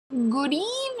Good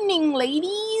evening,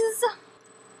 ladies!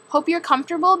 Hope you're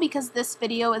comfortable because this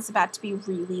video is about to be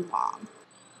really long.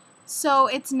 So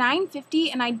it's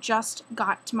 9:50 and I just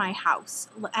got to my house,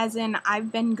 as in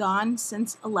I've been gone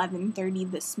since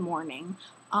 11:30 this morning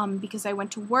because I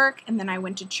went to work and then I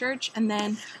went to church and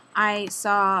then I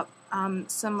saw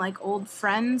some like old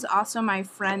friends, also my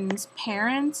friends'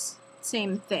 parents,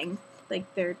 same thing, like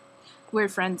we're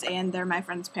friends and they're my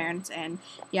friend's parents, and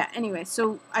yeah, anyway,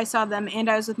 so I saw them and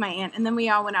I was with my aunt and then we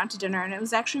all went out to dinner and it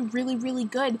was actually really, really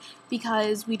good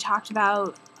because we talked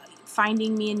about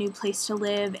finding me a new place to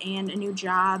live and a new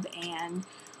job and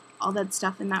all that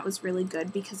stuff, and that was really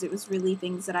good because it was really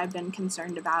things that I've been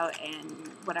concerned about and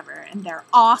whatever, and they're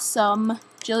awesome.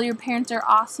 Jill, your parents are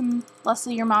awesome.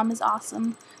 Leslie, your mom is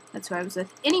awesome. That's who I was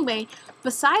with. Anyway,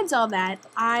 besides all that,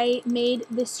 I made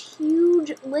this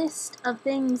huge list of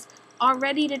things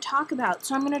already to talk about,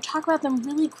 so I'm going to talk about them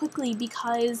really quickly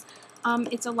because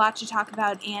it's a lot to talk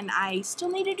about and I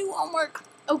still need to do homework.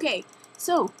 Okay,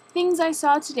 so things I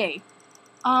saw today.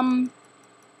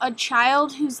 A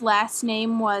child whose last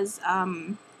name was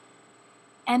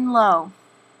Enlow.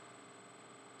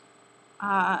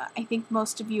 I think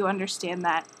most of you understand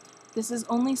that. This is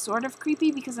only sort of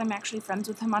creepy because I'm actually friends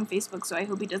with him on Facebook, so I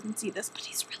hope he doesn't see this, but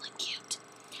he's really cute.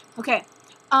 Okay,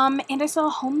 and I saw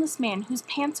a homeless man whose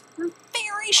pants were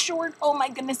very short. Oh my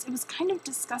goodness, it was kind of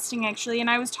disgusting actually, and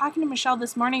I was talking to Michelle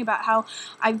this morning about how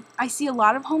I see a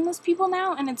lot of homeless people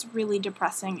now, and it's really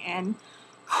depressing, and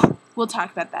we'll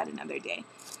talk about that another day.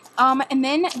 And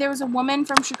then there was a woman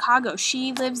from Chicago.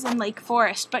 She lives in Lake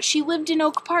Forest, but she lived in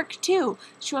Oak Park too.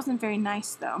 She wasn't very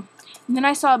nice though. And then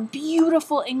I saw a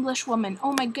beautiful English woman.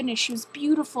 Oh my goodness, she was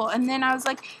beautiful. And then I was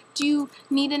like, do you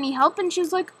need any help? And she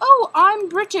was like, oh, I'm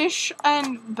British.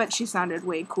 But she sounded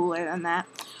way cooler than that.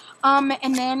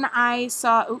 And then I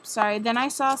saw, then I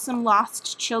saw some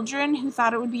lost children who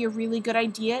thought it would be a really good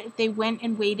idea if they went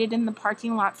and waited in the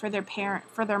parking lot for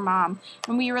their mom.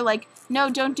 And we were like, no,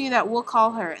 don't do that, we'll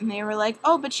call her. And they were like,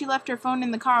 oh, but she left her phone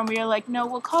in the car. And we were like, no,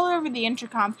 we'll call her over the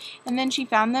intercom. And then she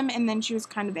found them, and then she was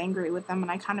kind of angry with them, and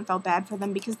I kind of felt bad for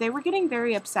them because they were getting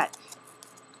very upset.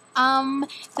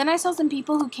 Then I saw some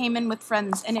people who came in with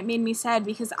friends, and it made me sad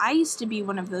because I used to be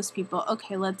one of those people.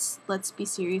 Okay, let's be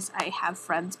serious. I have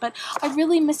friends, but I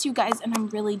really miss you guys, and I'm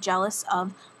really jealous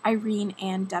of Irene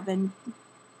and Devin.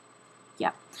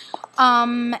 Yep.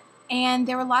 And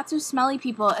there were lots of smelly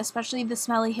people, especially the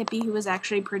smelly hippie who was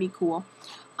actually pretty cool.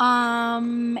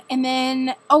 And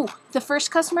then, the first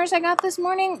customers I got this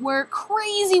morning were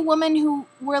crazy women who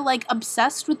were, like,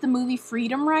 obsessed with the movie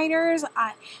Freedom Writers.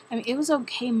 I mean, it was an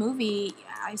okay movie.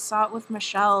 I saw it with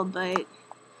Michelle, but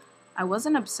I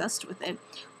wasn't obsessed with it.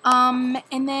 And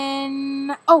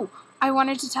then, I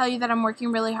wanted to tell you that I'm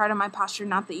working really hard on my posture,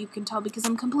 not that you can tell because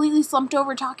I'm completely slumped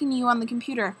over talking to you on the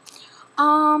computer.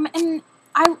 And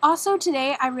I also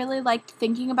today I really liked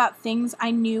thinking about things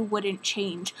I knew wouldn't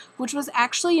change, which was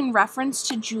actually in reference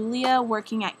to Julia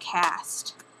working at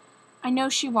Cast. I know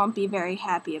she won't be very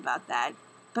happy about that,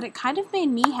 but it kind of made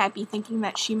me happy thinking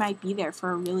that she might be there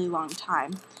for a really long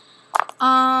time.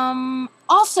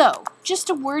 Also, just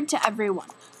a word to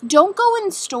everyone. Don't go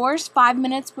in stores 5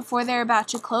 minutes before they're about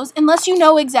to close unless you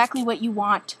know exactly what you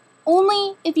want.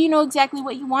 Only if you know exactly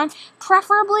what you want,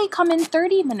 preferably come in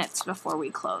 30 minutes before we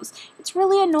close. It's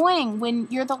really annoying when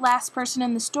you're the last person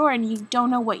in the store and you don't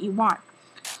know what you want.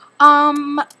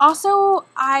 Also,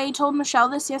 I told Michelle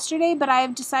this yesterday, but I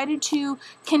have decided to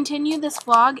continue this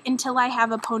vlog until I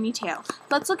have a ponytail.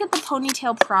 Let's look at the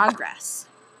ponytail progress.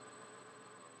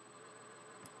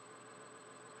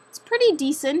 It's pretty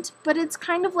decent, but it's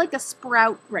kind of like a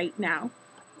sprout right now,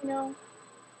 you know?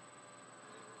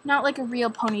 Not like a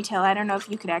real ponytail. I don't know if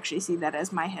you could actually see that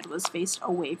as my head was faced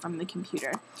away from the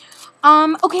computer.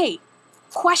 Okay,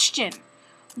 question.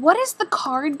 What is the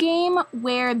card game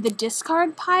where the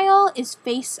discard pile is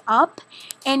face up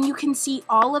and you can see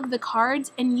all of the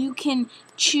cards and you can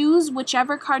choose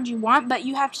whichever card you want, but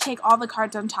you have to take all the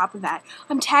cards on top of that?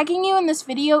 I'm tagging you in this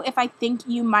video if I think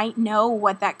you might know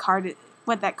what that card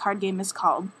game is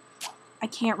called. I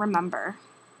can't remember,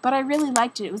 but I really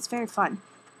liked it. It was very fun.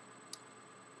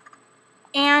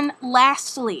 And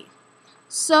lastly,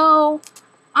 so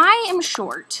I am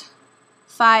short,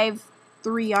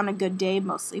 5'3" on a good day,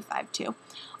 mostly 5'2".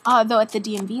 Though at the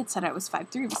DMV it said I was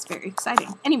 5'3", it was very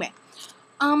exciting. Anyway,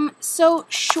 so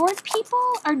short people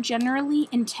are generally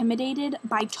intimidated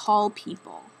by tall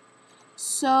people.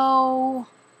 So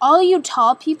all you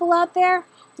tall people out there,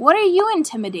 what are you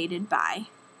intimidated by?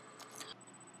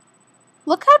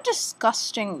 Look how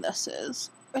disgusting this is.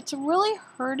 It's really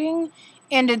hurting.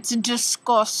 And it's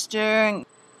disgusting.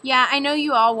 Yeah, I know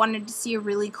you all wanted to see a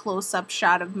really close-up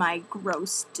shot of my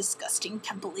gross, disgusting,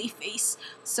 pimple-y face,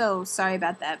 so sorry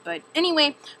about that. But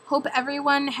anyway, hope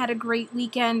everyone had a great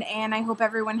weekend, and I hope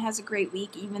everyone has a great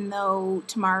week, even though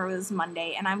tomorrow is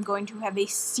Monday, and I'm going to have a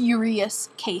serious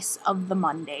case of the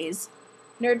Mondays.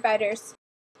 Nerdbiters.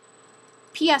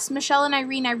 P.S. Michelle and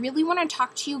Irene, I really want to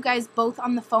talk to you guys both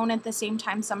on the phone at the same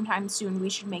time sometime soon. We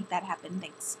should make that happen.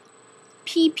 Thanks.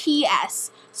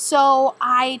 PPS. So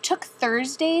I took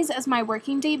Thursdays as my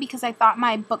working day because I thought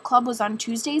my book club was on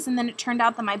Tuesdays, and then it turned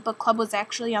out that my book club was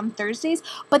actually on Thursdays.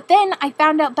 But then I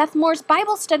found out Beth Moore's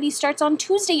Bible study starts on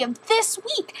Tuesday of this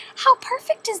week. How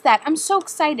perfect is that? I'm so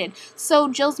excited.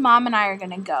 So Jill's mom and I are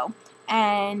going to go,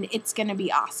 and it's going to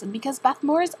be awesome because Beth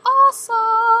Moore is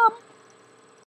awesome.